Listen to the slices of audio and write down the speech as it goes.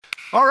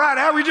All right,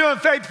 how we doing,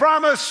 Faith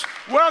Promise?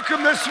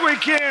 Welcome this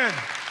weekend.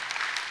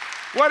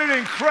 What an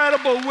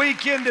incredible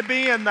weekend to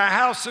be in the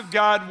house of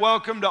God.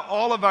 Welcome to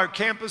all of our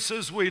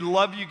campuses. We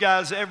love you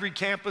guys, every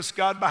campus,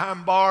 God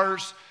Behind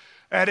Bars,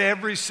 at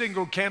every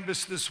single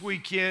campus this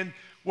weekend.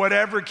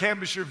 Whatever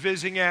campus you're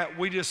visiting at,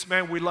 we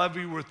love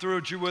you. We're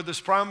thrilled you're with us.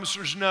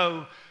 Promisers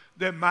know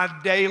that my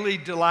daily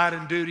delight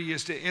and duty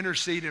is to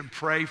intercede and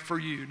pray for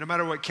you. No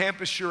matter what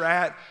campus you're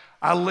at,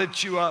 I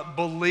lift you up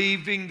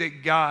believing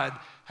that God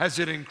has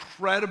an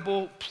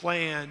incredible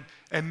plan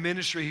and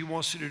ministry He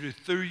wants to do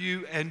through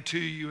you and to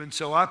you. And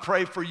so I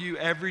pray for you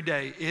every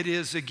day. It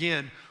is,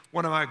 again,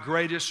 one of my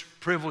greatest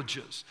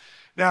privileges.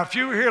 Now, if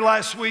you were here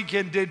last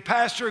weekend, did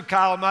Pastor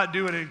Kyle not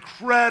do an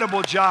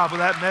incredible job with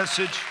that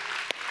message?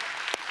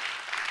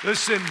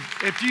 Listen,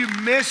 if you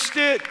missed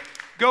it,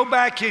 go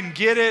back and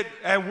get it.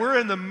 And we're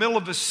in the middle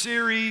of a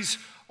series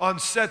on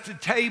Set the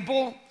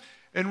Table.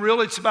 And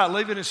really, it's about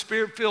leaving a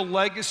spirit-filled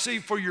legacy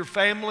for your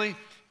family.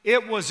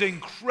 It was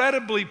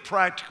incredibly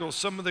practical,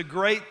 some of the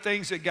great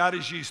things that God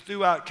has used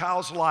throughout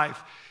Kyle's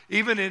life.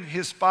 Even in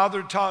his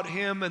father taught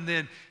him, and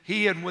then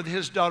he and with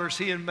his daughters,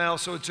 he and Mel.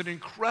 So it's an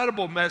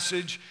incredible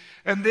message.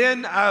 And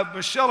then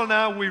Michelle and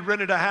I, we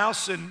rented a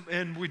house,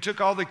 and we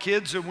took all the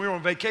kids, and we were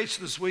on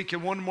vacation this week.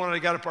 And one morning I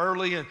got up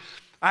early, and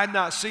I had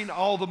not seen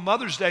all the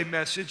Mother's Day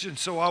message. And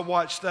so I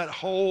watched that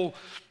whole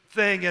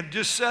thing and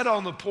just sat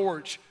on the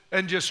porch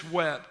and just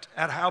wept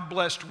at how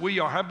blessed we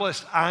are, how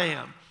blessed I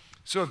am.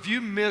 So if you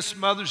miss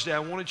Mother's Day, I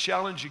want to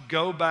challenge you,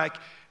 go back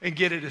and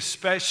get it,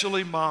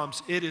 especially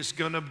moms. It is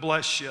going to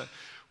bless you.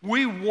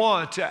 We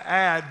want to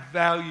add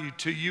value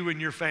to you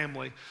and your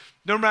family.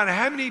 No matter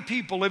how many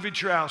people live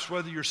at your house,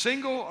 whether you're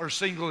single or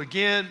single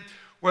again,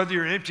 whether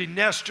you're an empty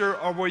nester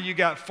or where you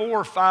got 4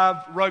 or 5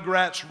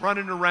 rugrats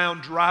running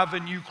around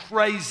driving you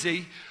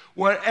crazy,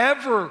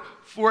 whatever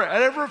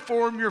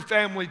form your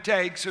family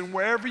takes and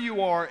wherever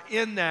you are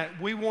in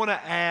that, we want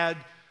to add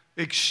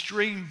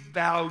extreme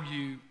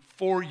value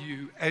for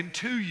you and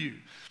to you.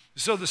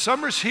 So the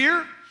summer's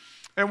here,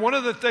 and one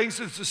of the things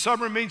that the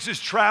summer means is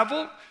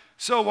travel.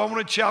 So I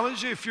want to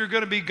challenge you, if you're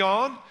going to be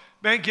gone,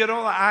 man, get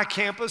on the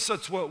iCampus.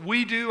 That's what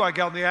we do. I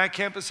got on the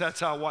iCampus. That's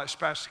how I watched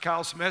Pastor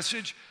Kyle's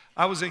message.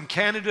 I was in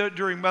Canada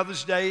during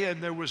Mother's Day,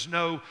 and there was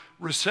no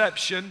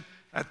reception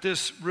at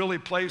this really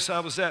place I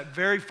was at,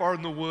 very far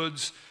in the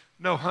woods.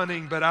 No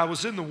hunting, but I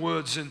was in the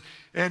woods,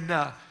 and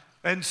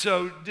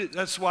so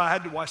that's why I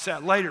had to watch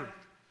that later.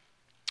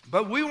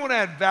 But we want to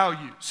add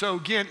value. So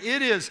again,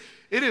 it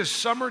is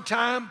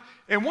summertime,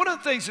 and one of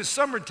the things that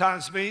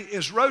summertime to me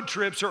is road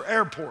trips or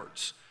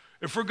airports.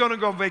 If we're going to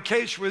go on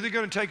vacation, we're either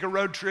going to take a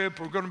road trip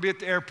or we're going to be at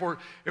the airport.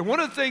 And one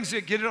of the things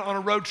that getting on a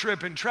road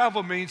trip and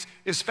travel means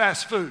is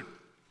fast food.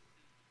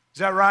 Is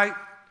that right?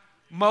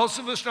 Most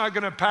of us are not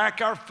going to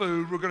pack our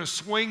food. We're going to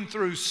swing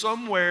through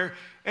somewhere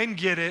and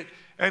get it.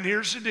 And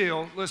here's the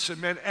deal. Listen,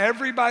 man,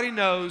 everybody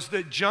knows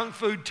that junk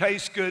food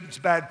tastes good. It's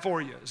bad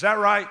for you. Is that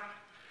right?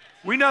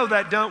 We know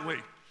that, don't we?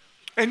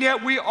 And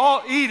yet we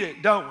all eat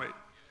it, don't we?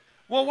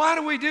 Well, why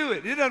do we do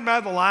it? It doesn't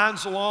matter the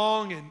line's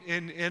long,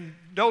 and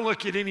don't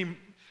look at any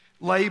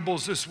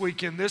labels this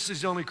weekend. This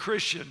is the only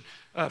Christian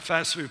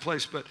fast food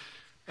place. But,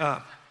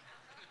 I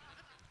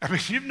mean,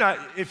 if you've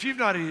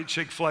not eaten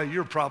Chick-fil-A,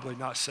 you're probably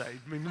not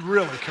saved. I mean,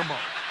 really, come on.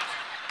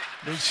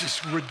 I mean, it's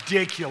just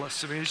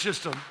ridiculous. I mean, it's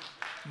just a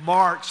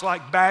marks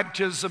like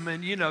baptism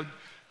and, you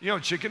know,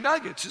 chicken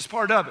nuggets is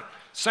part of it.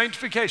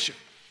 Sanctification.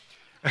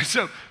 And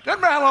so,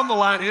 doesn't matter how long the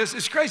line is.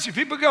 It's crazy.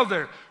 People go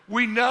there.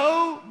 We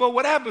know, but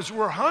what happens?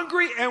 We're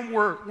hungry and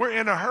we're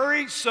in a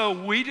hurry, so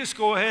we just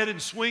go ahead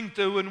and swing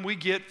through and we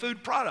get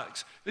food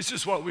products. This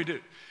is what we do.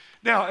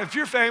 Now, if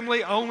your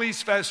family only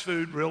eats fast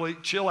food, really,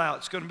 chill out.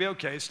 It's going to be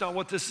okay. It's not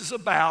what this is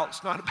about.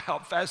 It's not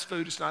about fast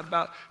food. It's not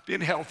about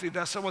being healthy.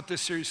 That's not what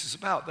this series is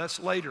about. That's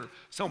later.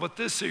 It's not what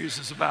this series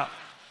is about.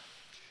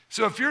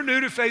 So if you're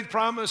new to Faith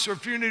Promise, or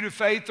if you're new to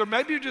faith, or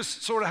maybe you're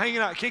just sort of hanging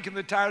out, kicking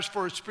the tires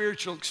for a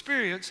spiritual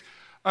experience,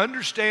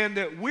 understand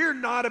that we're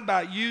not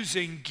about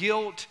using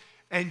guilt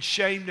and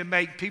shame to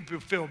make people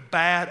feel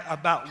bad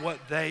about what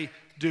they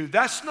do.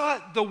 That's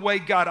not the way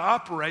God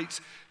operates.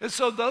 And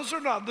so those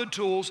are not the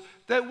tools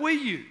that we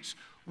use.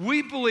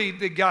 We believe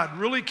that God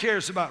really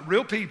cares about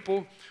real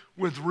people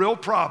with real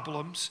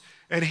problems,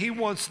 and He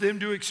wants them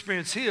to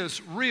experience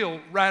His real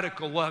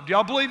radical love. Do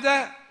y'all believe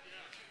that?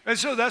 And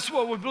so that's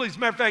what we believe. As a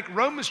matter of fact,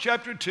 Romans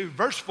chapter 2,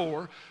 verse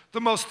 4, the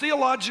most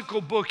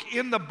theological book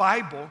in the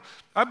Bible,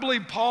 I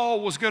believe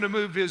Paul was going to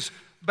move his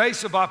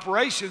base of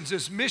operations,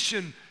 his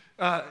mission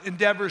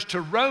endeavors to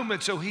Rome,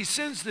 and so he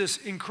sends this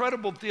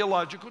incredible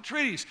theological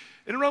treatise.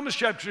 In Romans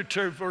chapter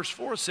 2, verse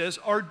 4 says,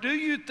 "Or do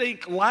you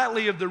think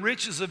lightly of the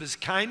riches of His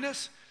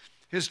kindness,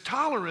 His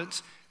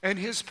tolerance, and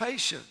His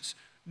patience,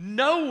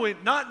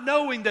 not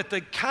knowing that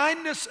the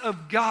kindness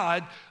of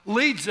God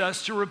leads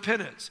us to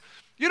repentance?"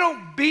 You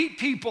don't beat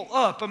people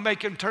up and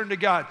make them turn to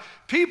God.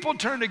 People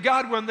turn to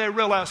God when they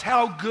realize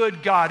how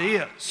good God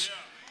is.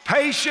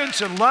 Patience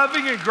and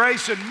loving and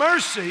grace and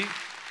mercy.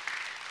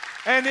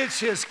 And it's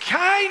His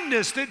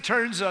kindness that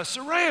turns us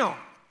around.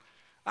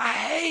 I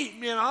hate,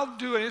 man, I'll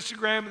do an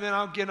Instagram and then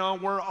I'll get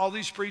on where all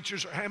these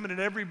preachers are hammering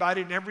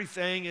everybody and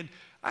everything, and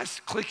I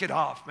just click it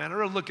off, man. I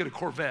don't look at a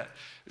Corvette.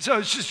 So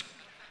it's just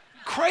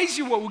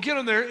crazy what we'll get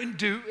on there and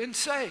do and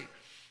say.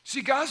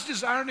 See, God's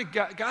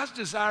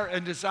desire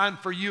and design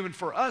for you and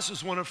for us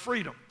is one of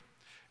freedom.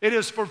 It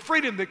is for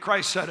freedom that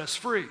Christ set us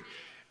free.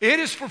 It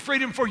is for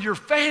freedom for your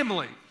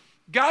family.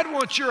 God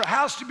wants your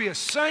house to be a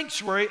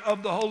sanctuary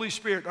of the Holy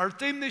Spirit. Our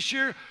theme this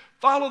year,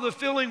 follow the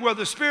feeling where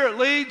the Spirit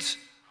leads.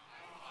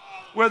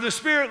 Where the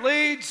Spirit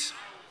leads.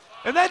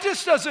 And that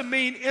just doesn't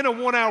mean in a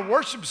 1-hour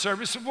worship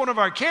service of one of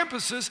our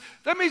campuses.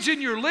 That means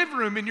in your living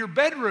room, in your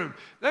bedroom.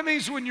 That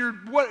means when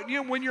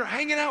you're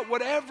hanging out,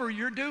 whatever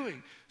you're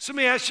doing. So let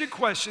me ask you a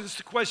question. It's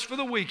the question for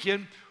the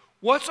weekend.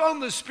 What's on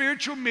the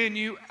spiritual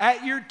menu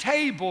at your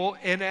table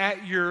and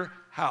at your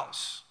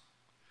house?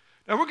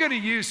 Now we're going to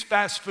use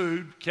fast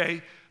food,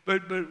 okay?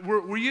 But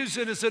we're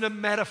using it as a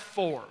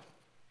metaphor.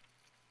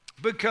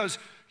 Because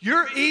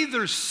you're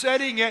either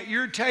setting at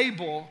your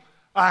table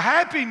a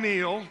happy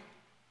meal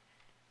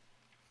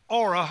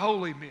or a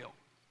holy meal.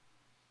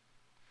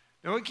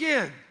 Now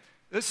again,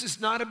 this is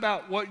not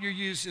about what you're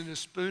using a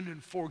spoon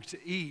and fork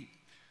to eat.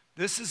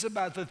 This is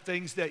about the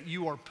things that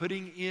you are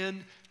putting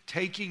in,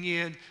 taking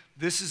in.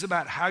 This is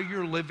about how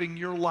you're living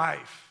your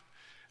life.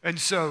 And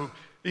so,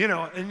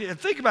 and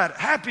think about it,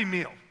 happy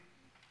meal.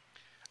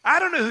 I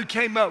don't know who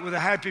came up with a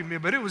happy meal,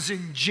 but it was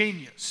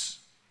ingenious.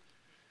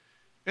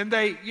 And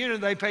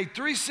they paid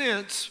 3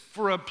 cents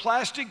for a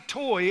plastic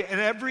toy, and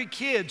every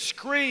kid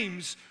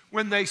screams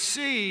when they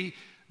see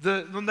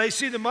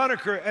the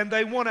moniker and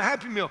they want a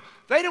Happy Meal.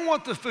 They don't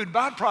want the food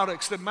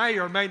byproducts that may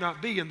or may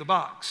not be in the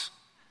box.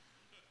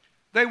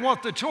 They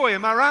want the toy.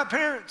 Am I right,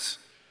 parents?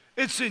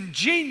 It's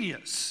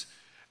ingenious.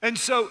 And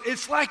so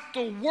it's like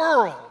the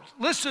world.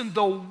 Listen,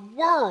 the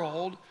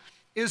world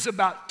is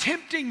about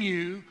tempting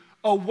you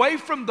away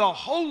from the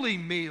holy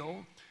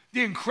meal,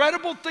 the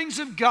incredible things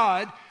of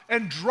God,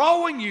 and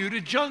drawing you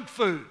to junk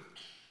food.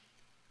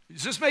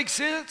 Does this make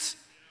sense?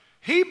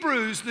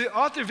 The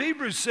author of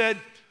Hebrews said,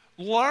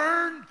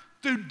 learn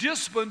through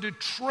discipline to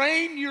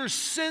train your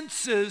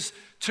senses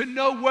to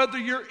know whether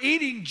you're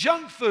eating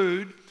junk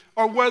food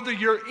or whether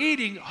you're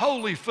eating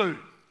holy food.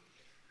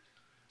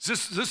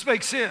 Does this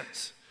make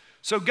sense?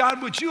 So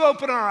God, would you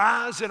open our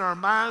eyes and our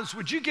minds?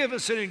 Would you give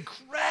us an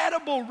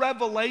incredible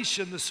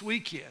revelation this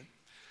weekend?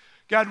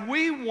 God,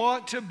 we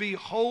want to be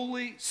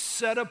holy,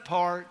 set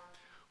apart.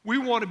 We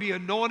want to be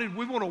anointed.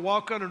 We want to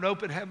walk on an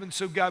open heaven.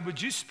 So God,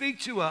 would you speak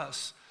to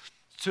us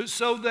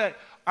so that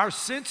our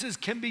senses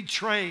can be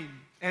trained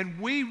and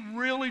we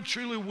really,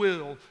 truly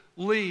will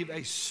leave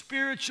a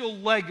spiritual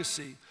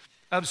legacy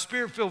of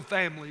spirit-filled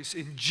families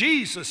in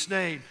Jesus'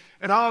 name.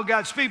 And all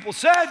God's people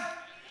said, amen.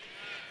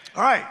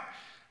 All right.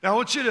 Now I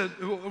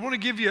want to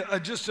give you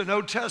just an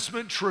Old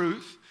Testament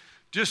truth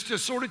just to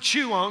sort of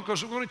chew on,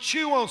 because we're going to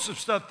chew on some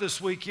stuff this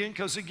weekend,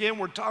 because again,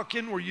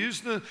 we're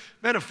using the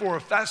metaphor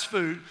of fast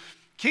food.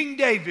 King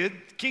David,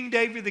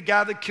 the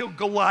guy that killed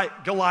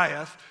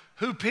Goliath,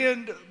 who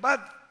penned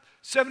about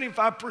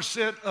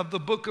 75% of the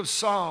book of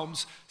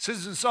Psalms,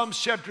 says in Psalms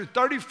chapter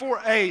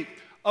 34:8,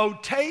 oh,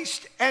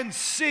 taste and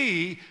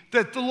see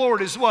that the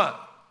Lord is what?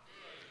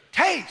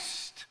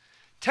 Taste.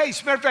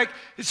 Matter of fact,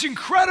 it's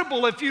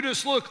incredible if you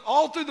just look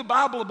all through the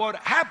Bible about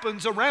what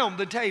happens around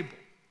the table.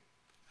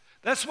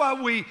 That's why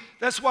we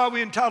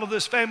entitled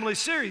this family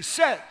series,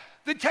 Set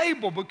the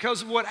Table,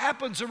 because of what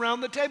happens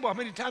around the table. How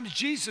many times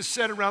Jesus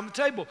sat around the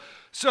table?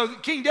 So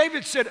King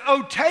David said,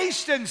 oh,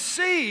 taste and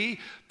see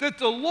that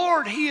the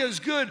Lord, he is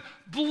good.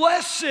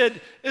 Blessed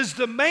is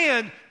the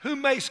man who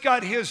makes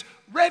God his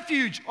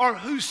refuge, or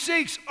who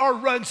seeks or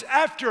runs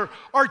after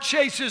or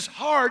chases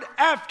hard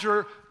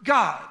after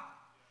God.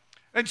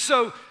 And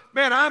so,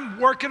 man, I'm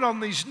working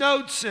on these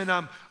notes, and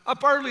I'm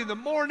up early in the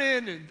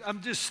morning, and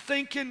I'm just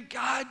thinking,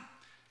 God,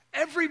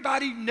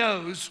 everybody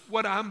knows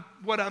what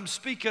I'm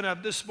speaking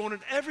of this morning.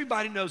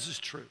 Everybody knows it's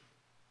true.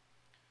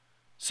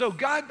 So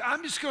God,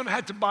 I'm just going to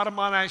have to bottom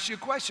line ask you a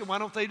question. Why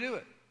don't they do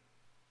it?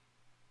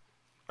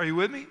 Are you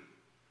with me?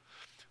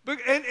 But,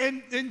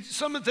 and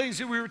some of the things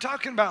that we were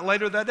talking about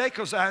later that day,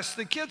 because I asked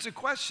the kids the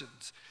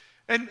questions.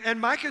 And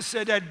Micah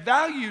said that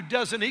value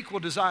doesn't equal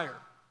desire.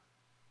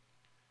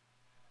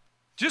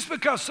 Just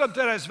because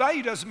something has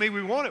value doesn't mean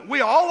we want it.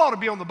 We all ought to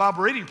be on the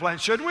Bible reading plan,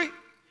 shouldn't we?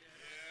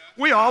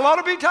 We all ought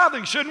to be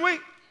tithing, shouldn't we?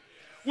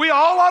 We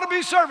all ought to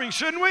be serving,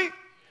 shouldn't we?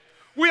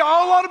 We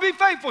all ought to be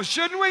faithful,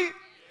 shouldn't we?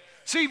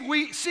 See,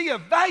 we see a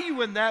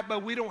value in that,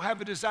 but we don't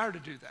have a desire to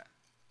do that.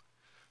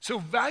 So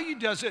value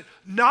doesn't,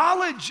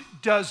 knowledge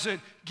doesn't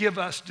give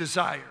us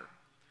desire.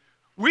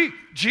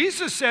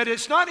 Jesus said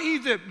it's not he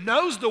that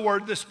knows the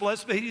word that's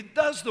blessed, but he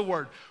does the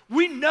word.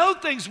 We know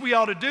things we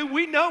ought to do.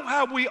 We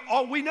know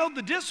we know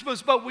the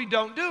disciplines, but we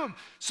don't do them.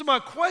 So my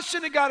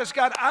question to God is,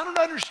 God, I don't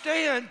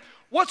understand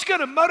what's going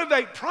to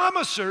motivate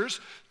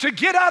promisers to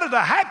get out of the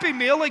happy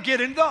meal and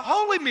get into the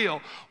holy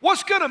meal?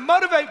 What's going to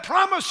motivate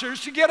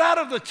promisers to get out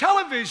of the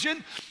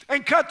television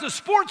and cut the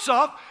sports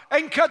off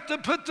and put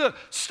the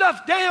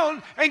stuff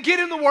down and get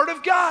in the Word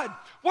of God?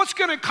 What's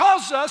going to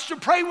cause us to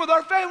pray with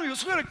our family?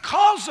 What's going to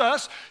cause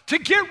us to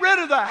get rid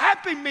of the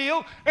happy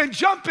meal and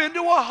jump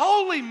into a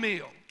holy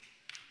meal?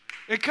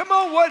 And come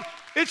on,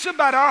 it's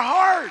about our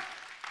heart.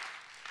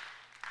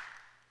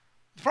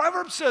 The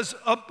proverb says,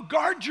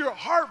 guard your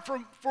heart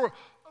for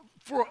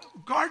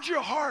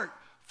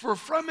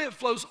from it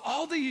flows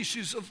all the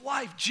issues of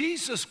life.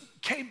 Jesus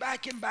came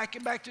back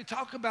to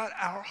talk about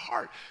our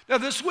heart. Now,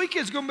 this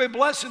weekend is going to be a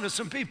blessing to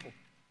some people.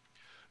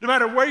 No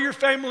matter where your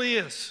family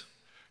is,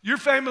 your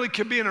family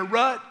could be in a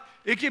rut,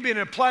 it could be in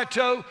a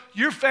plateau,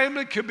 your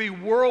family could be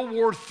World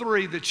War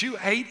III that you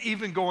hate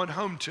even going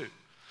home to.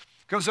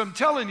 Because I'm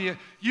telling you,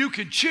 you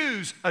could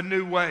choose a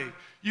new way.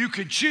 You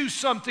could choose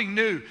something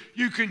new.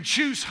 You can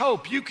choose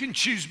hope. You can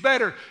choose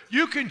better.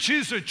 You can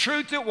choose a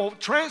truth that will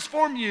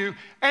transform you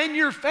and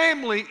your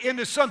family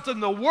into something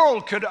the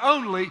world could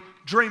only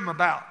dream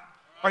about.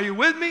 Are you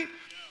with me?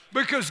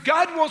 Because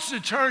God wants to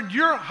turn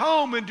your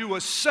home into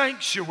a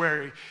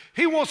sanctuary.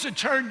 He wants to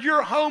turn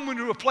your home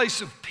into a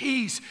place of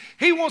peace.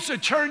 He wants to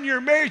turn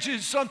your marriage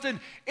into something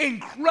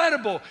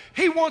incredible.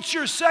 He wants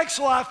your sex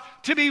life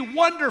to be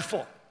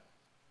wonderful.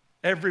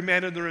 Every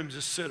man in the room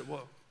just sit,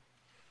 whoa.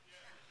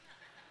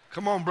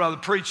 Come on, brother,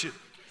 preach it.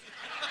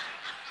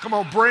 Come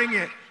on, bring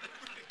it.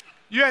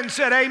 You hadn't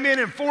said amen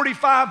in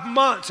 45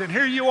 months, and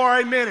here you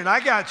are, amen, and I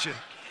got you.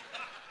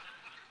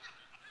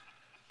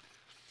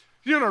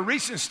 You know, in a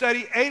recent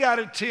study, 8 out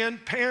of 10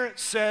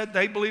 parents said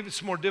they believe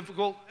it's more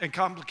difficult and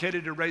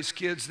complicated to raise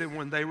kids than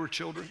when they were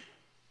children.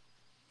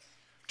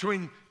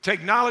 Between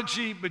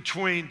technology,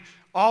 between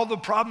all the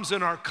problems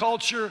in our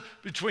culture,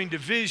 between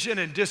division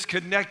and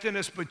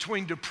disconnectedness,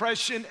 between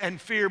depression and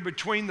fear,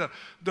 between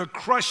the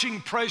crushing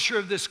pressure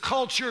of this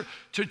culture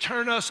to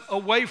turn us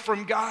away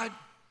from God.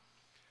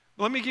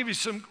 Let me give you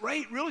some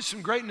great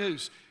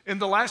news. In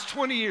the last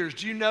 20 years,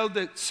 do you know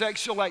that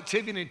sexual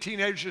activity in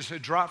teenagers has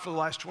dropped for the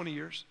last 20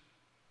 years?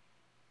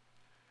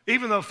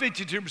 Even though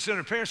 52%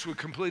 of parents would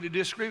completely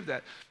disagree with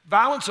that.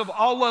 Violence of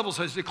all levels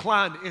has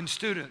declined in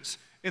students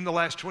in the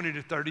last 20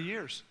 to 30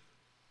 years.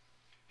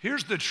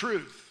 Here's the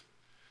truth.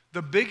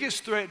 The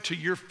biggest threat to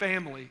your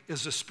family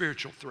is a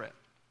spiritual threat.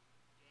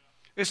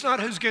 It's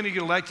not who's going to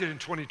get elected in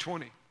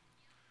 2020,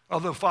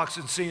 although Fox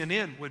and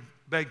CNN would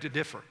beg to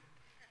differ.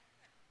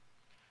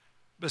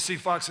 But see,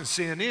 Fox and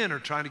CNN are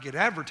trying to get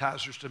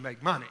advertisers to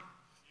make money.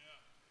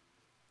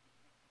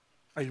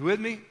 Are you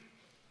with me?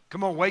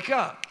 Come on, wake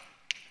up.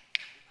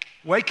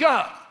 Wake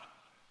up.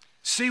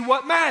 See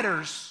what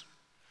matters.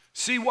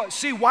 See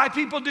why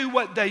people do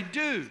what they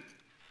do.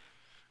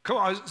 Come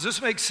on, does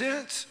this make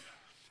sense?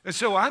 And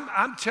so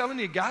I'm telling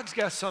you, God's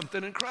got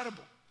something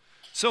incredible.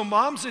 So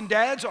moms and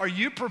dads, are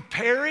you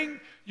preparing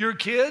your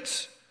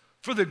kids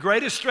for the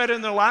greatest threat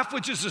in their life,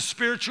 which is a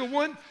spiritual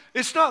one?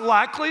 It's not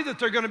likely that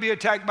they're going to be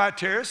attacked by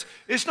terrorists.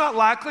 It's not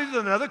likely that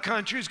another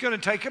country is going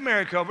to take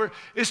America over.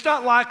 It's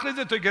not likely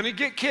that they're going to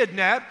get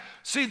kidnapped.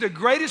 See, the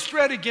greatest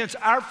threat against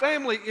our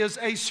family is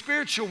a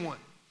spiritual one.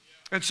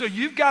 And so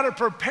you've got to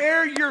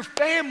prepare your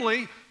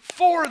family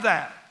for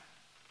that.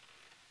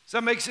 Does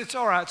that make sense? It's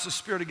all right. It's the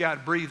Spirit of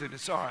God breathing.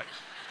 It's all right.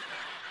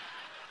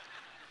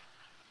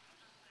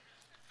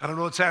 I don't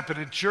know what's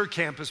happening at your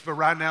campus, but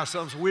right now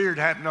something's weird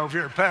happening over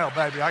here at Pell,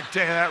 baby. I can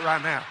tell you that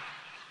right now.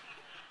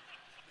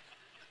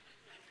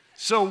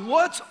 So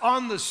what's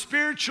on the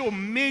spiritual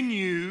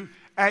menu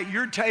at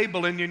your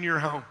table and in your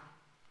home?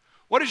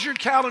 What does your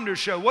calendar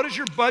show? What does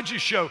your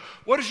budget show?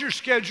 What does your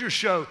schedule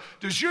show?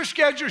 Does your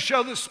schedule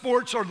show that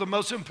sports are the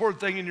most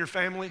important thing in your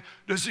family?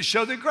 Does it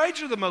show that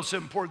grades are the most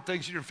important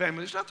things in your family?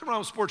 There's nothing wrong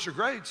with sports or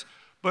grades,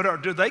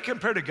 but do they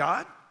compare to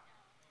God?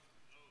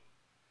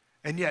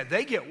 And yet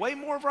they get way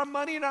more of our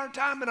money and our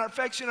time and our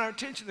affection and our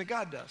attention than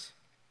God does.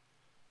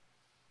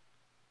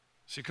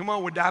 So come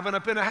on, we're diving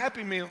up in a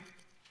happy meal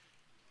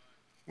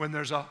when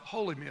there's a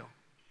holy meal.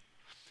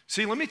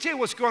 See, let me tell you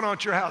what's going on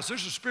at your house.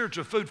 There's a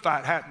spiritual food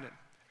fight happening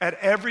at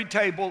every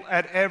table,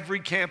 at every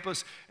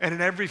campus, and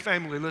in every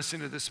family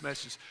listening to this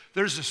message.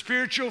 There's a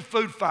spiritual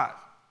food fight.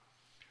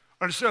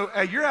 And so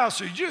at your house,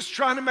 are you just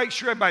trying to make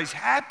sure everybody's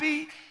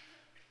happy?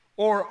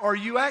 Or are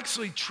you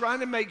actually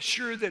trying to make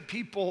sure that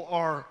people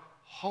are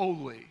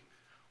holy?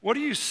 What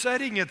are you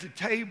setting at the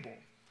table?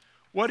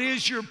 What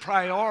is your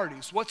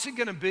priorities? What's it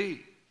going to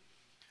be?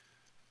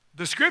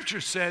 The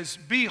scripture says,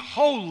 be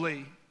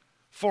holy,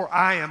 for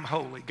I am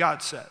holy,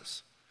 God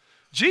says.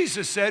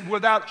 Jesus said,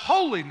 without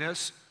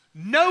holiness,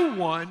 no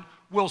one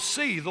will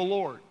see the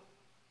Lord.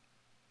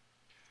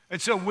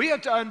 And so we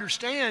have to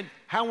understand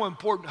how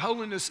important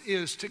holiness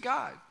is to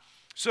God.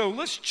 So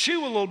let's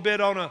chew a little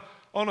bit on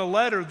a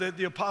letter that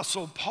the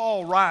Apostle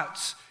Paul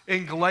writes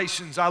in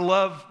Galatians. I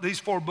love these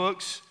 4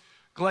 books: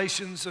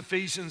 Galatians,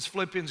 Ephesians,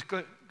 Philippians,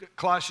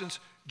 Colossians,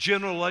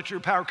 General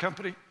Electric Power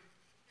Company.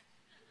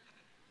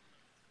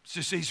 It's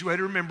just an easy way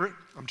to remember it.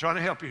 I'm trying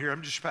to help you here.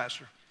 I'm just your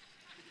pastor.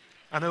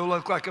 I know it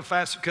look like a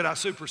fast. Could I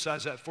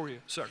supersize that for you,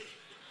 sir?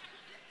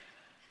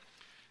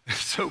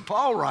 So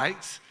Paul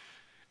writes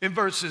in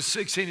verses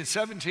 16 and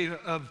 17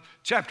 of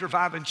chapter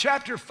 5. And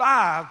chapter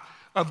 5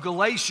 of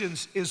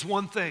Galatians is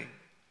one thing: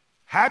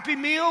 happy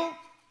meal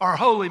or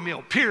holy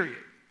meal, period.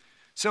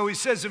 So he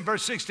says in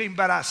verse 16,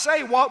 but I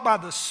say, walk by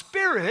the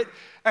Spirit,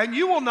 and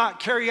you will not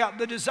carry out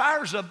the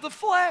desires of the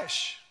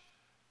flesh.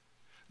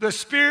 The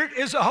Spirit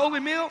is a holy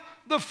meal,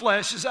 the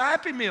flesh is a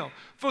happy meal.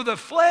 For the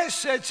flesh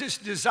sets its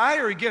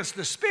desire against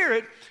the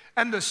Spirit,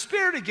 and the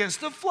Spirit against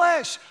the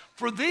flesh.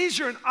 For these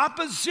are in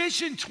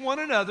opposition to one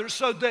another,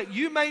 so that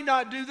you may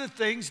not do the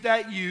things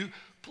that you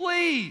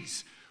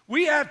please.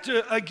 We have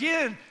to,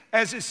 again,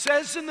 as it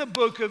says in the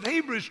book of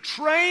Hebrews,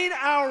 train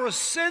our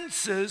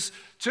senses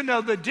to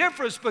know the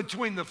difference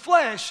between the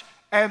flesh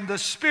and the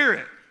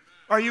Spirit.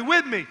 Are you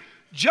with me?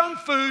 Junk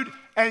food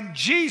and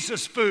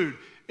Jesus food.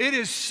 It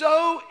is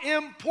so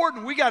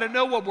important. We got to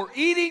know what we're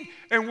eating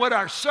and what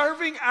are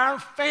serving our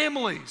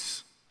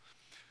families.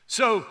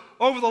 So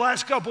over the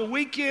last couple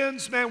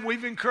weekends, man,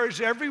 we've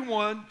encouraged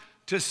everyone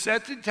to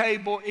set the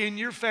table in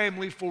your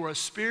family for a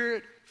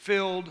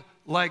Spirit-filled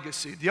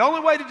legacy. The only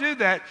way to do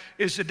that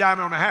is to dine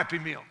on a Happy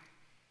Meal.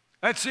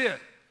 That's it.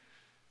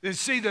 And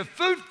see, the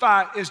food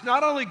fight is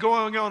not only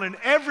going on in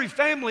every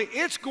family,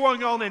 it's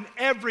going on in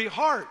every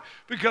heart.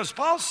 Because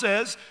Paul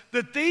says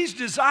that these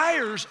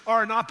desires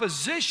are in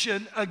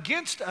opposition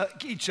against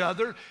each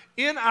other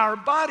in our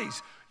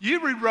bodies. You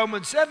read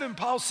Romans 7,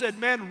 Paul said,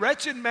 man,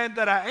 wretched man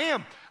that I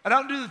am. I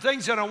don't do the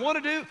things that I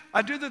want to do.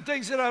 I do the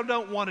things that I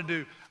don't want to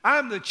do. I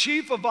am the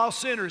chief of all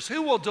sinners.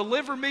 Who will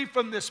deliver me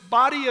from this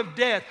body of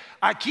death?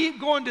 I keep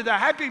going to the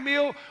Happy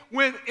Meal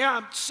when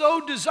I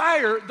so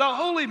desire the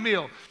holy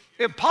meal.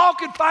 If Paul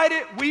could fight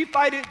it, we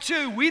fight it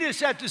too. We just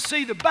have to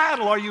see the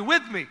battle. Are you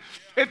with me?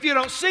 If you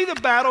don't see the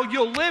battle,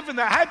 you'll live in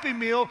the Happy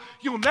Meal.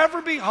 You'll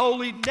never be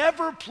holy,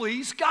 never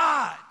please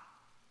God.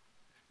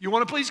 You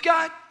want to please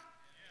God?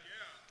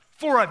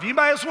 Four of you.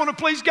 Anybody else want to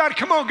please God?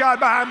 Come on, God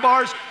behind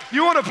bars.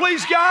 You want to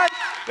please God?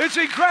 It's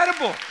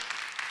incredible.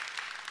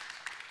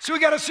 So we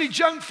got to see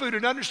junk food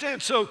and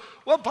understand. So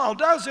what Paul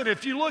does, and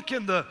if you look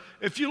in the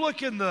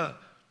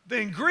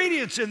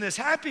ingredients in this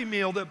Happy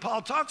Meal that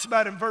Paul talks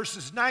about in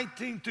verses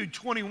 19 through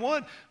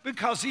 21,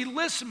 because he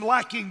lists them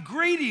like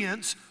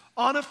ingredients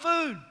on a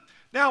food.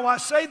 Now I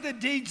say the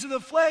deeds of the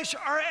flesh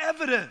are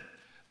evident.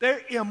 They're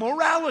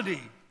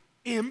immorality,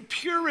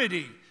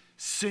 impurity,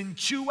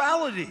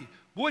 sensuality.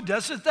 Boy,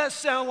 doesn't that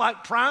sound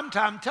like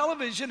primetime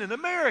television in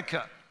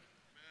America?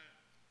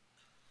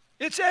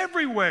 It's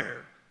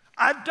everywhere.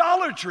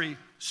 Idolatry,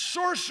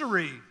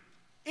 sorcery,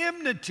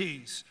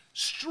 enmities,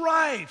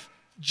 strife,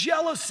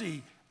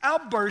 jealousy,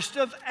 outburst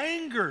of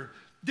anger,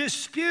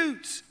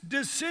 disputes,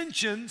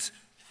 dissensions,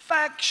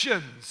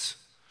 factions.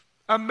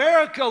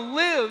 America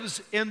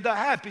lives in the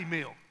Happy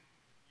Meal.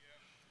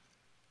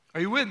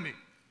 Are you with me?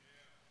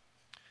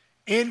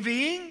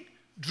 Envying,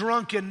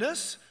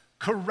 drunkenness,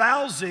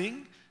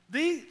 carousing,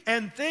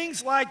 and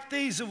things like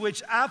these of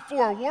which I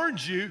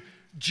forewarned you,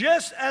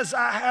 just as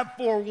I have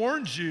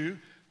forewarned you,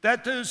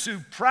 that those who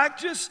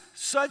practice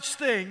such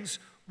things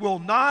will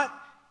not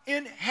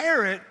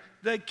inherit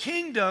the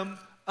kingdom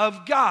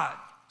of God.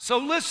 So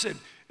listen,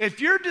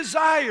 if your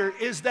desire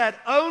is that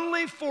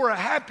only for a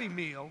Happy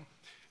Meal,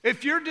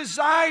 if your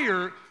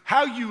desire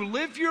how you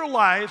live your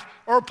life,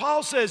 or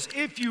Paul says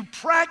if you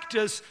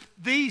practice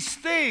these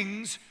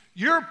things,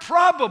 you're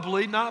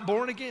probably not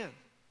born again.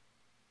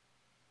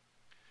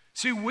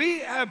 See,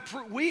 we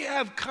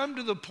have come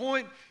to the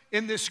point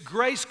in this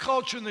grace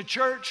culture in the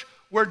church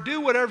where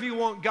do whatever you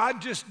want. God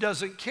just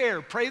doesn't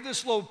care. Pray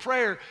this little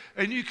prayer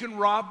and you can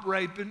rob,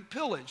 rape, and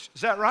pillage.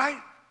 Is that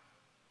right?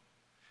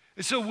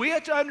 And so we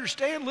have to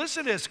understand,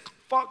 listen, as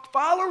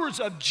followers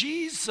of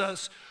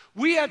Jesus,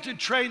 we have to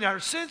train our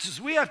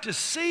senses. We have to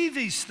see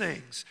these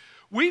things.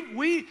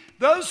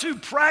 Those who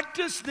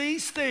practice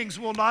these things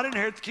will not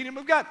inherit the kingdom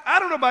of God. I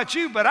don't know about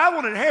you, but I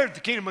want to inherit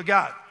the kingdom of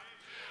God.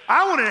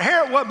 I want to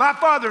inherit what my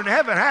Father in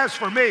heaven has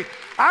for me.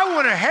 I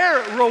want to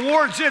inherit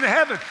rewards in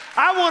heaven.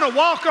 I want to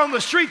walk on the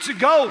streets of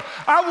gold.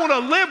 I want to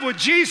live with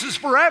Jesus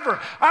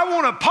forever. I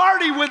want to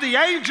party with the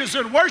angels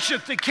and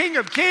worship the King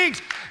of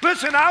Kings.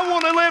 Listen, I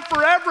want to live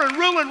forever and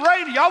rule and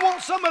reign. Y'all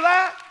want some of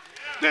that?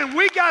 Then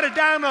we got to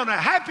dine on a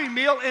Happy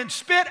Meal and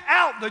spit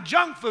out the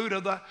junk food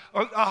of a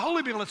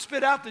holy meal and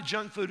spit out the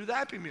junk food of the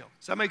Happy Meal.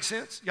 Does that make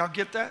sense? Y'all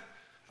get that?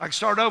 I can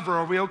start over.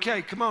 Are we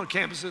okay? Come on,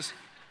 campuses.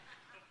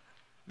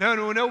 No,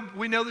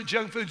 we know that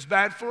junk food's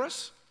bad for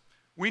us.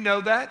 We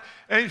know that.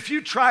 And if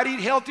you try to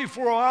eat healthy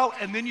for a while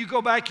and then you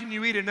go back and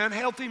you eat an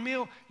unhealthy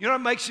meal, you know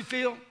what it makes you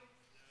feel?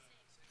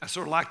 I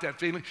sort of like that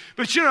feeling.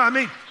 But you know,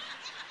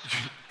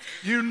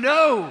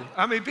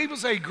 I mean, people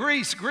say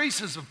Greece. Greece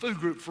is a food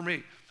group for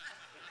me.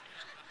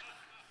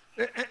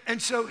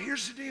 And so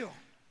here's the deal.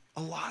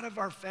 A lot of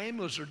our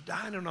families are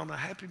dining on a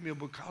Happy Meal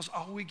because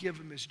all we give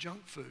them is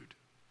junk food.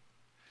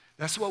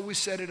 That's what we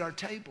set at our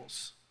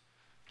tables.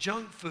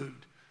 Junk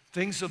food.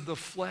 Things of the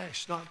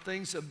flesh, not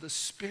things of the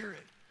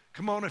Spirit.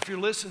 Come on, if you're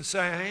listening, say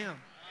I am.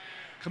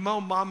 Come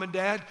on, mom and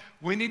dad,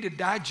 we need to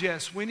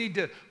digest. We need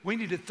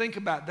to think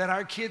about that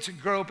our kids can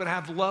grow up and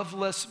have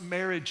loveless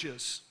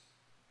marriages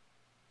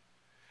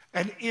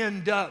and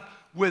end up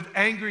with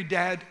angry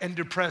dad and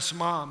depressed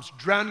moms,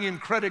 drowning in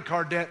credit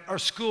card debt or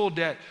school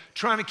debt,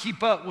 trying to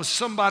keep up with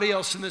somebody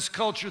else in this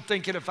culture,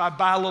 thinking if I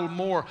buy a little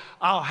more,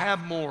 I'll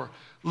have more.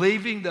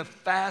 Leaving the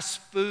fast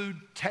food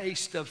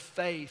taste of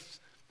faith,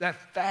 that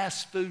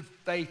fast food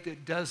faith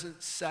that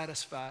doesn't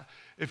satisfy.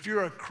 If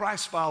you're a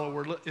Christ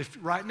follower, if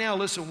right now,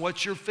 listen,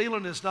 what you're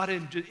feeling is not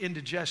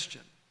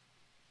indigestion.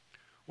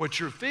 What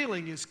you're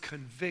feeling is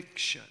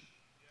conviction.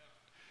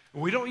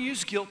 We don't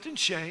use guilt and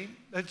shame.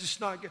 That's just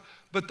not good.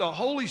 But the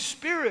Holy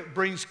Spirit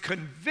brings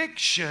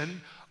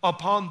conviction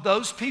upon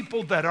those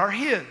people that are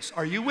His.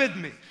 Are you with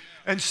me?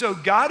 And so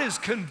God is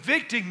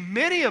convicting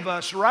many of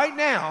us right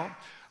now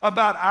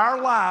about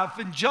our life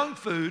and junk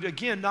food.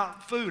 Again,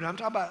 not food. I'm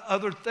talking about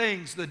other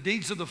things, the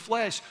deeds of the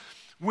flesh.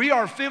 We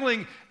are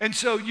feeling, and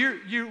so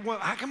well,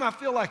 how come I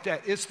feel like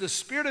that? It's the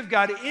Spirit of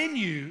God in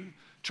you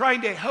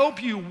trying to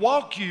help you,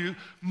 walk you,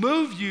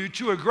 move you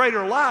to a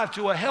greater life,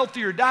 to a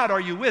healthier diet.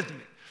 Are you with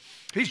me?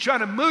 He's trying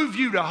to move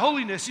you to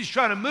holiness. He's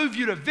trying to move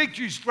you to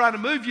victory. He's trying to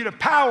move you to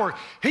power.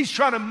 He's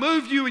trying to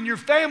move you and your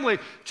family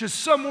to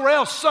somewhere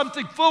else,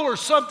 something fuller,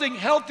 something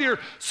healthier,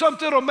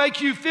 something that'll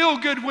make you feel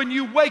good when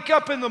you wake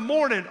up in the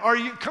morning.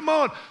 Come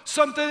on,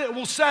 something that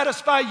will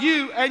satisfy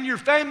you and your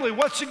family.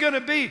 What's it going to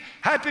be?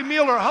 Happy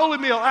meal or holy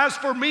meal? As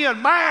for me and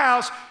my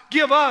house,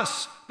 give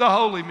us the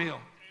holy meal.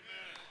 Amen.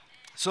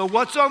 So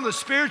what's on the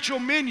spiritual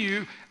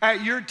menu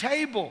at your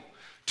table?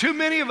 Too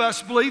many of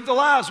us believe the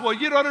lies. Well,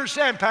 you don't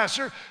understand,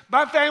 Pastor.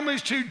 My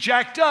family's too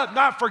jacked up,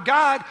 not for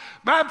God.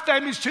 My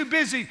family's too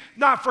busy,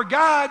 not for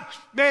God.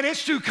 Man,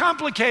 it's too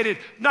complicated,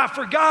 not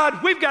for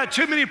God. We've got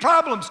too many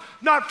problems,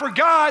 not for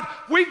God.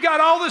 We've got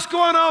all this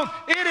going on.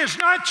 It is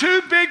not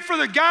too big for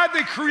the God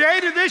that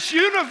created this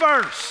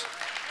universe.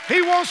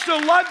 He wants to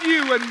love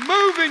you and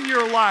move in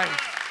your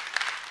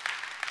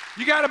life.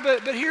 You got to,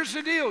 but here's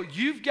the deal.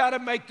 You've got to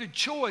make the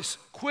choice.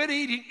 Quit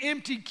eating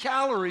empty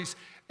calories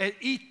and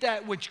eat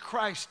that which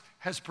Christ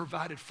has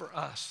provided for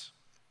us.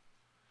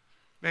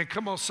 Man,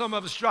 come on, some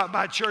of us drop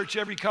by church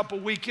every couple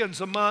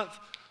weekends a month,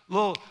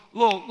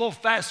 little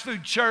fast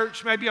food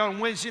church, maybe on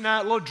Wednesday night,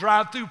 a little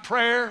drive-through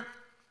prayer.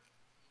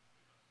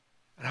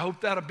 And I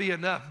hope that'll be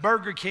enough.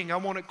 Burger King, I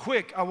want it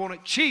quick, I want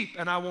it cheap,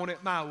 and I want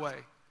it my way.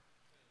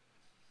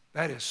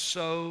 That is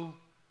so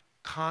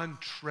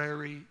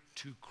contrary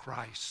to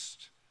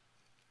Christ.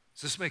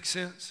 Does this make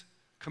sense?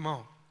 Come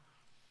on.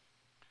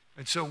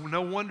 And so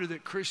no wonder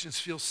that Christians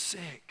feel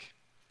sick,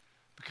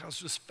 because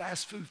this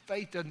fast food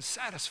faith doesn't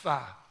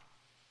satisfy.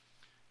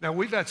 Now,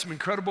 we've had some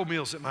incredible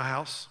meals at my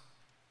house,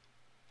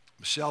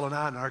 Michelle and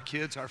I and our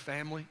kids, our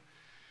family.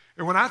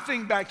 And when I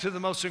think back to the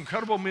most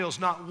incredible meals,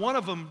 not one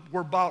of them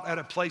were bought at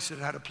a place that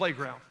had a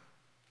playground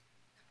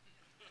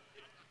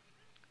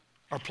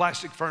or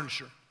plastic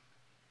furniture.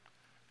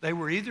 They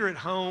were either at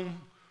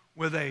home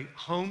with a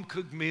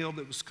home-cooked meal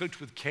that was cooked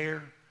with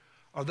care,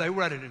 or they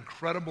were at an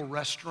incredible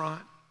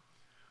restaurant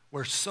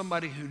where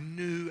somebody who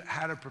knew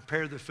how to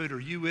prepare the food. Are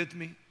you with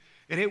me?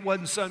 And it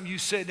wasn't something you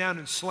sit down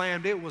and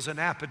slammed. It was an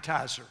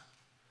appetizer.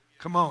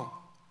 Come on.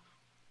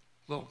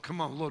 A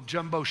little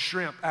jumbo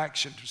shrimp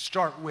action to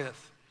start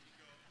with.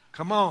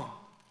 Come on.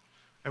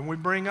 And we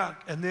bring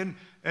up, then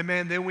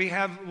we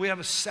have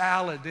a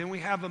salad. Then we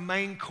have a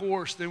main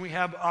course. Then we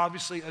have,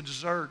 obviously, a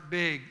dessert,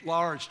 big,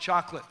 large,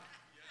 chocolate.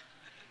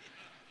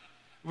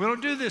 We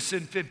don't do this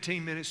in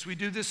 15 minutes. We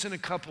do this in a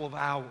couple of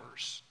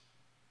hours.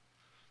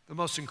 The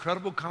most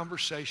incredible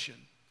conversation,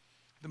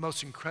 the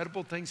most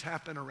incredible things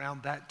happen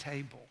around that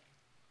table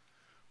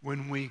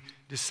when we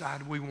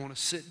decide we want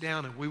to sit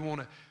down and we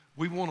want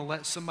to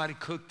let somebody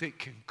cook that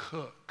can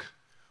cook.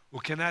 Well,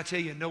 can I tell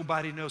you,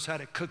 nobody knows how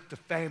to cook the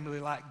family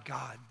like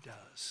God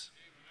does.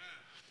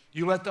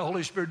 You let the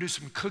Holy Spirit do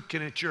some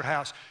cooking at your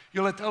house.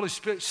 You let the Holy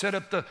Spirit set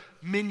up the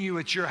menu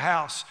at your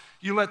house.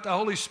 You let the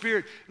Holy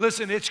Spirit,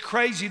 listen, it's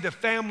crazy, the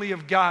family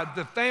of God.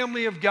 The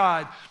family of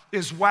God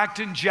is whacked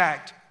and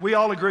jacked. We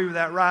all agree with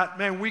that, right?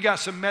 Man, we got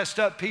some messed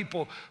up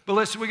people. But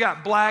listen, we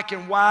got black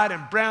and white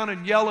and brown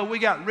and yellow. We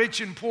got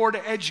rich and poor,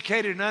 to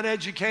educated and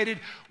uneducated.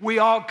 We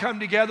all come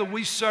together.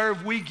 We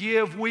serve, we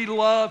give, we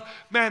love.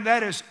 Man,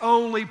 that is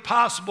only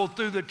possible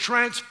through the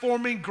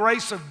transforming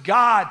grace of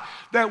God,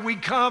 that we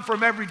come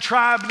from every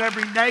tribe and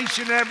every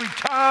nation and every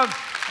tongue,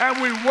 and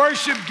we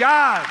worship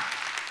God.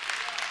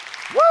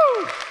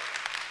 Woo!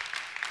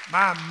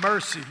 My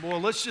mercy. Boy,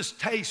 let's just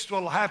taste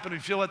what will happen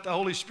if you let the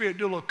Holy Spirit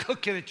do a little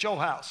cooking at your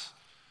house.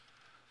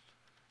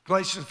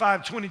 Galatians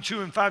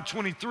 5:22 and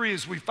 5:23,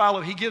 as we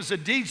follow, he gives the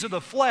deeds of the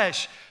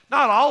flesh,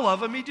 not all of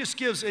them. He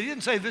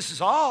didn't say this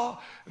is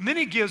all. And then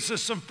he gives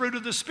us some fruit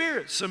of the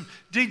Spirit, some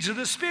deeds of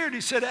the Spirit.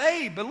 He said,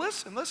 hey, but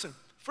listen,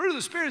 fruit of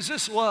the Spirit is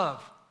this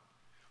love.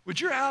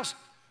 Would your house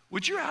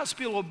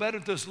be a little better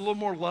if there's a little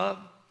more love?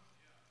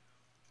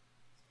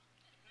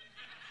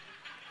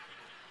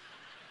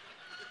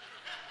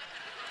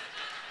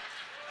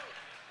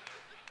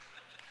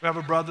 We have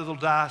a brother that'll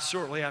die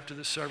shortly after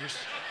this service.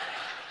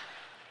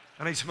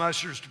 I need some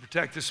ushers to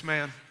protect this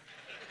man.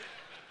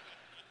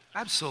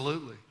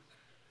 Absolutely.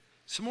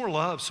 Some more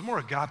love, some more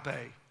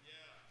agape.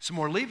 Some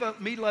more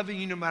me loving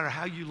you no matter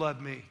how you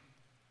love me.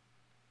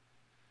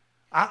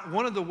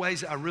 One of the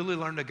ways I really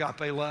learned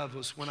agape love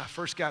was when I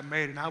first got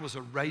married, and I was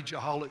a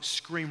rageaholic,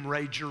 scream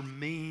rager,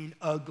 mean,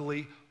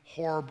 ugly,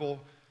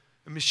 horrible.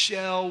 And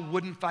Michelle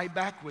wouldn't fight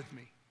back with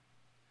me.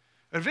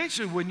 And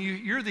eventually, when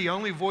you're the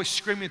only voice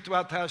screaming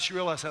throughout the house, you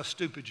realize how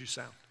stupid you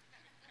sound.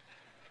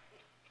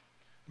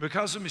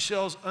 Because of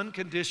Michelle's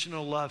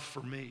unconditional love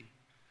for me,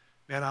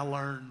 man, I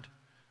learned.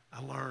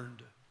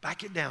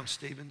 Back it down,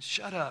 Stephen.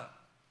 Shut up.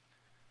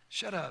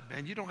 Shut up,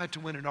 man. You don't have to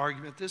win an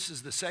argument. This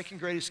is the second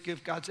greatest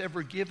gift God's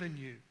ever given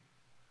you.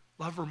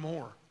 Love her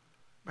more.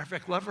 Matter of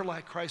fact, love her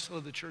like Christ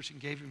loved the church and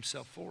gave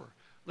himself for her.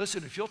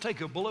 Listen, if you'll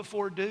take a bullet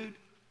for her, dude,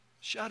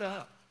 shut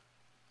up.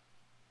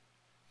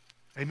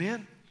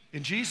 Amen?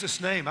 In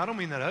Jesus' name, I don't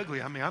mean that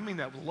ugly. I mean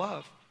that with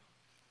love.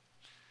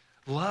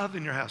 Love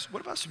in your house.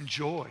 What about some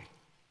joy?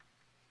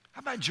 How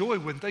about joy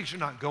when things are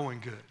not going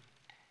good?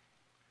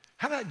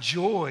 How about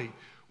joy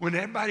when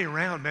everybody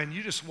around, man,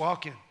 you just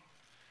walk in?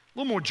 A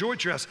little more joy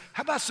to your house.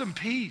 How about some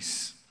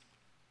peace?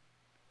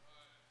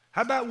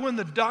 How about when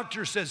the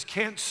doctor says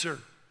cancer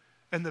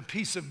and the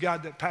peace of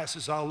God that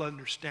passes all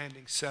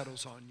understanding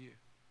settles on you?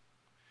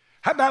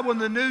 How about when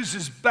the news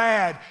is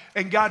bad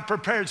and God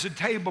prepares a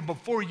table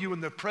before you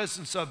in the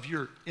presence of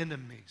your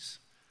enemies?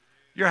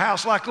 Your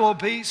house like a little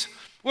peace?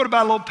 What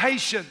about a little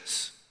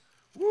patience?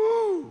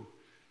 Woo!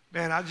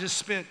 Man, I just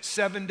spent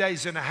 7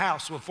 days in a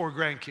house with 4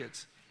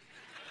 grandkids.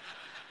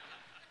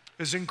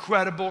 It was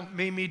incredible.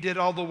 Mimi did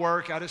all the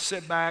work. I just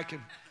sit back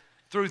and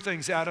threw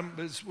things at them.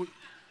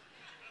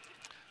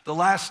 The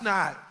last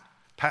night,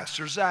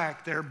 Pastor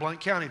Zach, there, Blount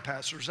County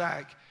Pastor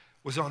Zach,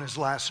 was on his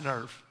last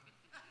nerve.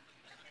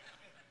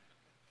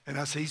 And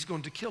I said, he's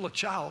going to kill a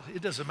child.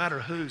 It doesn't matter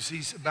whose,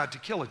 he's about to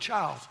kill a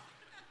child.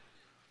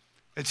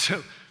 And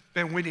so,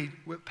 man, we need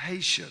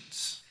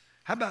patience.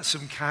 How about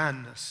some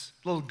kindness,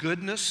 a little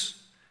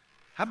goodness?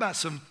 How about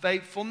some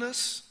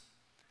faithfulness?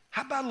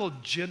 How about a little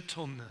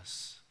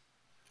gentleness?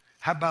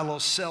 How about a little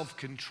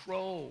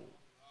self-control?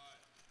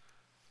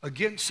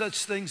 Against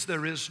such things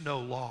there is no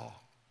law.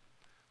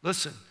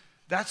 Listen,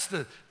 that's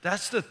the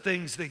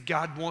things that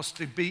God wants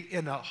to be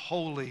in a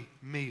holy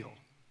meal.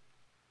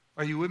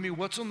 Are you with me?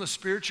 What's on the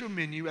spiritual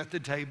menu at the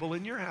table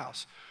in your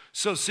house?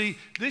 So see,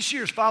 this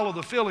year's follow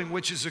the filling,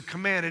 which is a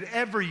commanded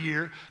every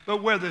year,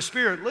 but where the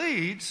Spirit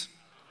leads,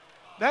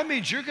 that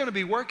means you're going to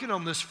be working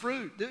on this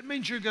fruit. That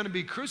means you're going to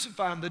be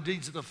crucifying the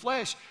deeds of the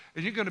flesh,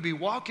 and you're going to be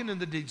walking in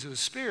the deeds of the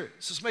Spirit.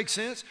 Does this make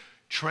sense?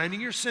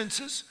 Training your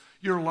senses.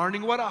 You're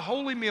learning what a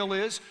holy meal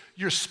is.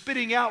 You're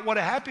spitting out what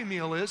a happy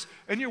meal is,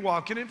 and you're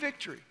walking in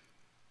victory.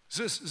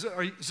 Does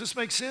this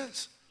make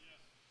sense?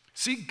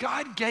 See,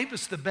 God gave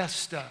us the best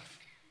stuff.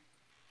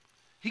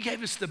 He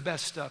gave us the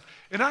best stuff.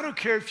 And I don't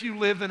care if you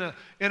live in a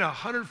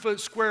 100-foot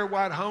square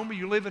wide home or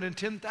you live in a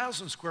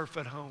 10,000 square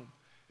foot home.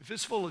 If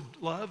it's full of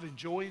love and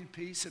joy and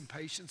peace and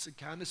patience and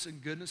kindness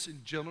and goodness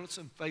and gentleness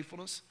and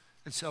faithfulness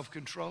and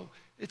self-control,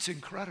 it's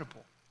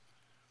incredible.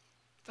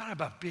 It's not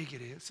how big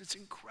it is. It's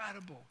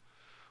incredible.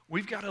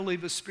 We've got to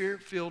leave a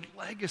Spirit-filled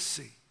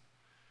legacy.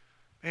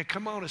 Man,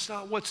 come on. It's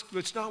not what's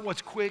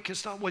quick.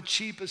 It's not what's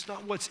cheap. It's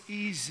not what's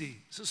easy.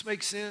 Does this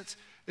make sense?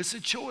 It's a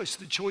choice.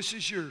 The choice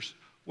is yours.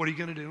 What are you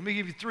going to do? Let me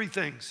give you 3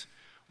 things.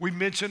 We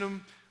mentioned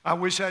them. I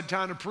wish I had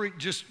time to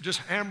just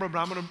hammer them, but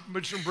I'm going to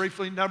mention them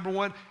briefly. Number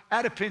 1,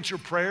 add a pinch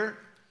of prayer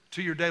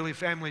to your daily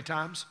family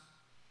times.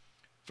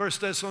 1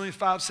 Thessalonians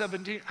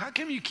 5:17. How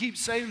come you keep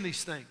saying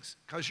these things?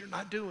 Because you're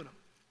not doing them.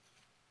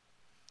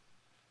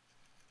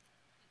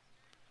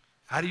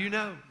 How do you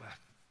know?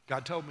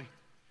 God told me.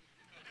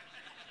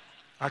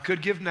 I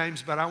could give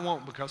names, but I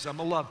won't because I'm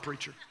a love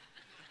preacher.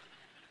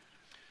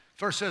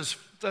 1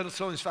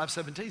 Thessalonians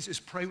 5:17 says,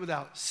 pray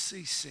without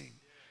ceasing.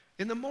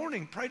 In the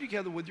morning, pray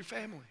together with your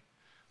family.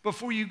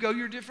 Before you go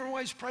your different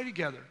ways, pray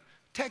together.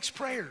 Text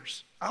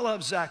prayers. I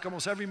love Zach.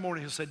 Almost every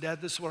morning he'll say,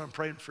 Dad, this is what I'm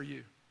praying for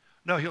you.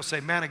 No, he'll say,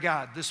 man of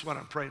God, this is what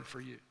I'm praying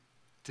for you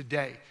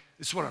today.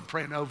 This is what I'm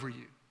praying over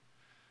you.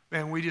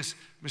 Man,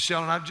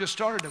 Michelle and I just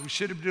started. We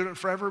should have been doing it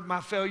forever.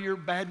 My failure,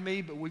 bad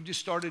me, but we've just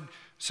started.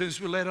 As soon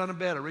as we lay down in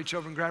bed, I reach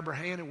over and grab her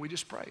hand and we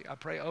just pray. I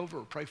pray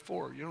over, pray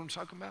for her. You know what I'm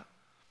talking about?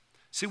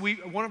 See,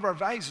 one of our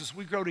values is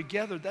we grow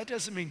together. That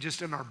doesn't mean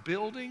just in our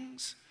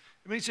buildings.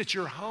 It means at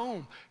your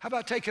home. How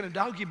about taking a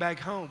doggy bag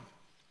home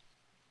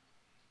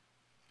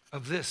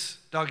of this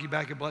doggy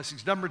bag of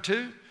blessings? Number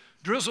 2,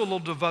 drizzle a little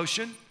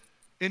devotion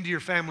into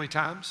your family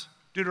times.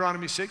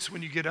 Deuteronomy 6,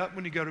 when you get up,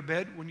 when you go to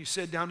bed, when you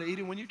sit down to eat,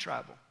 and when you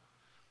travel.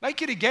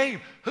 Make it a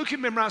game. Who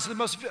can memorize the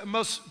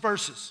most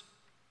verses?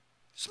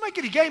 Just make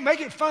it a game.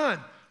 Make it fun.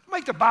 Don't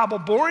make the Bible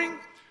boring.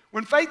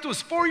 When Faith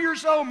was 4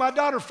 years old, my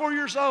daughter 4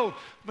 years old,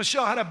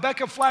 Michelle had a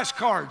Becca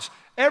flashcards.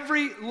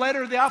 Every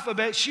letter of the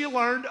alphabet, she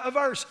learned a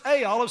verse.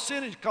 A, all of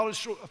sin, fallen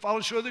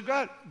short of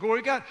the glory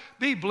of God.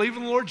 B, believe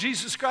in the Lord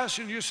Jesus Christ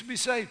and you shall be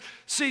saved.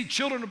 C,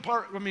 children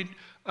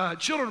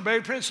obey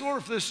parents,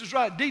 Lord, if this is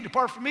right. D,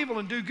 depart from evil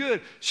and do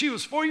good. She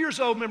was 4 years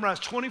old,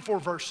 memorized 24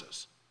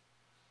 verses.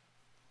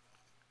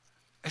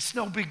 It's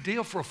no big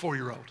deal for a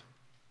 4-year-old.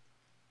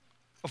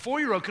 A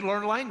 4-year-old could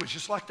learn a language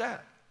just like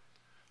that.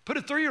 Put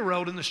a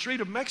 3-year-old in the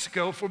street of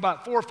Mexico for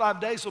about 4 or 5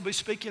 days. They'll be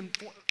speaking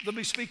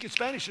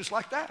Spanish just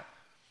like that.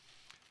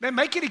 Man,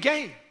 make it a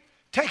game.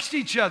 Text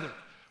each other.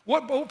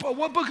 What book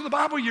of the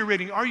Bible are you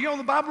reading? Are you on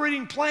the Bible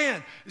reading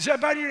plan? Is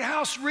everybody in your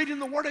house reading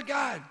the Word of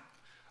God?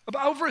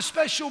 Over a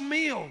special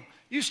meal.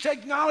 Use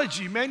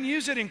technology, man.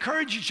 Use it.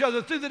 Encourage each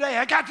other through the day.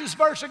 I got this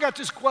verse. I got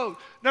this quote.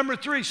 Number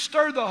 3,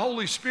 stir the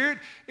Holy Spirit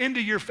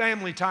into your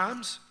family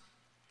times.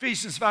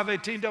 Ephesians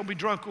 5:18, don't be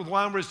drunk with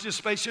wine where it's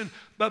dissipation,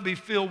 but be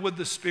filled with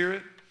the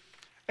Spirit.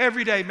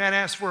 Every day, man,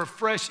 ask for a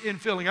fresh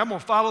infilling. I'm going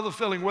to follow the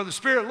filling. Where the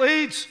Spirit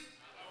leads,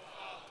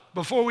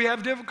 before we have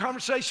a different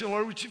conversation,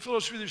 Lord, would you fill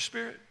us with your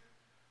Spirit?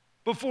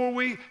 Before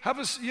we have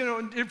us,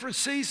 in different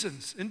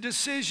seasons and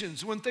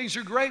decisions, when things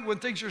are great, when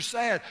things are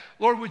sad,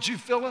 Lord, would you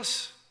fill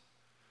us?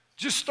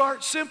 Just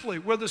start simply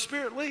where the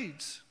Spirit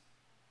leads.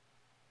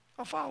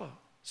 I'll follow.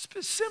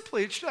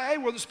 Simply, it's just, hey,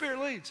 where the Spirit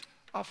leads,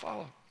 I'll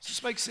follow. Does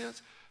this make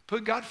sense?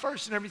 Put God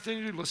first in everything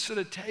you do. Let's set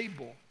a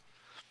table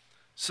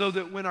so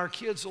that when our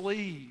kids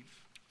leave,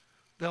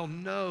 they'll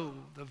know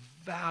the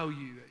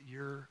value at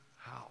your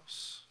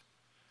house.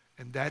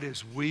 And that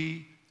is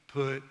we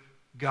put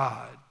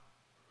God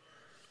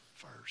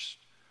first.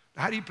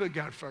 Now, how do you put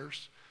God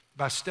first?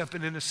 By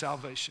stepping into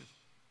salvation.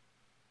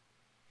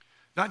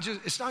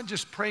 It's not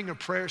just praying a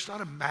prayer. It's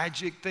not a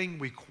magic thing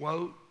we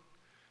quote.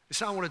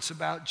 It's not what it's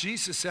about.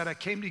 Jesus said, I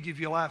came to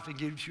give you life and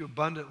give you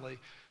abundantly.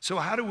 So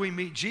how do we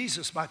meet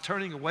Jesus? By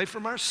turning away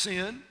from our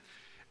sin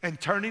and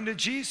turning to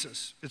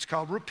Jesus. It's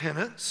called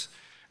repentance.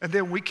 And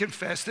then we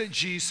confess that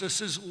Jesus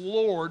is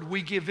Lord.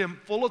 We give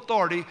him full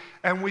authority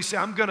and we say,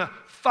 I'm going to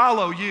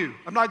follow you.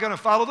 I'm not going to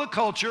follow the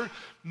culture.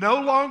 No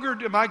longer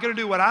am I going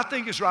to do what I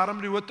think is right. I'm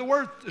going to do what the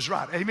word is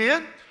right.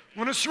 Amen? I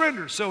want to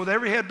surrender. So with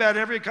every head bowed,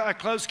 every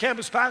closed,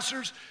 campus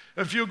pastors,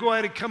 if you'll go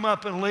ahead and come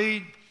up and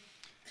lead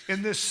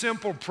in this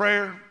simple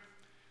prayer.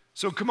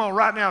 So come on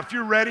right now, if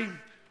you're ready,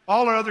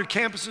 all our other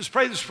campuses,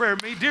 pray this prayer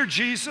with me. Dear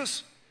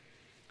Jesus,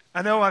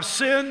 I know I've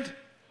sinned.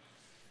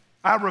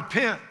 I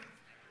repent.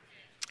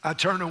 I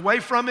turn away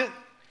from it.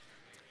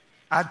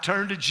 I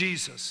turn to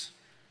Jesus.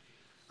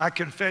 I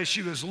confess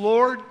you as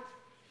Lord.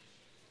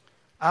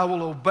 I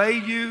will obey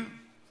you.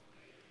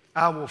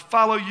 I will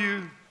follow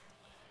you.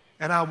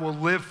 And I will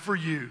live for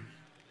you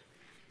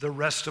the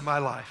rest of my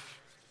life.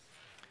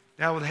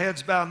 Now with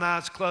heads bowed and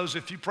eyes closed,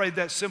 if you prayed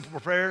that simple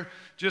prayer,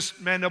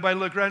 just, man, nobody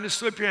look around, just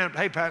slip your hand up.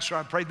 Hey, Pastor,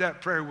 I prayed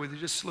that prayer with you.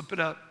 Just slip it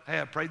up.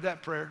 Hey, I prayed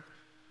that prayer.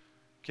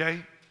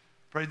 Okay?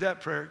 Prayed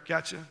that prayer.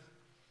 Gotcha.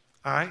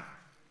 All right?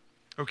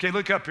 Okay,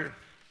 look up here.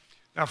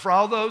 Now for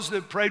all those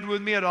that prayed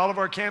with me at all of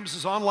our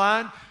campuses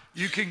online,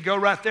 you can go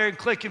right there and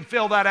click and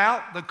fill that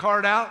out, the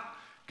card out.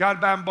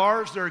 God Bound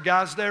Bars, there are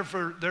guys there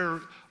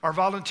there are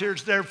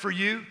volunteers there for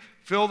you.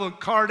 Fill the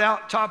card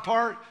out, top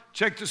part.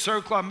 Check the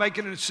circle. I'm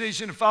making a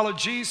decision to follow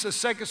Jesus.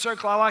 Second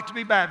circle, I like to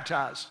be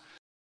baptized.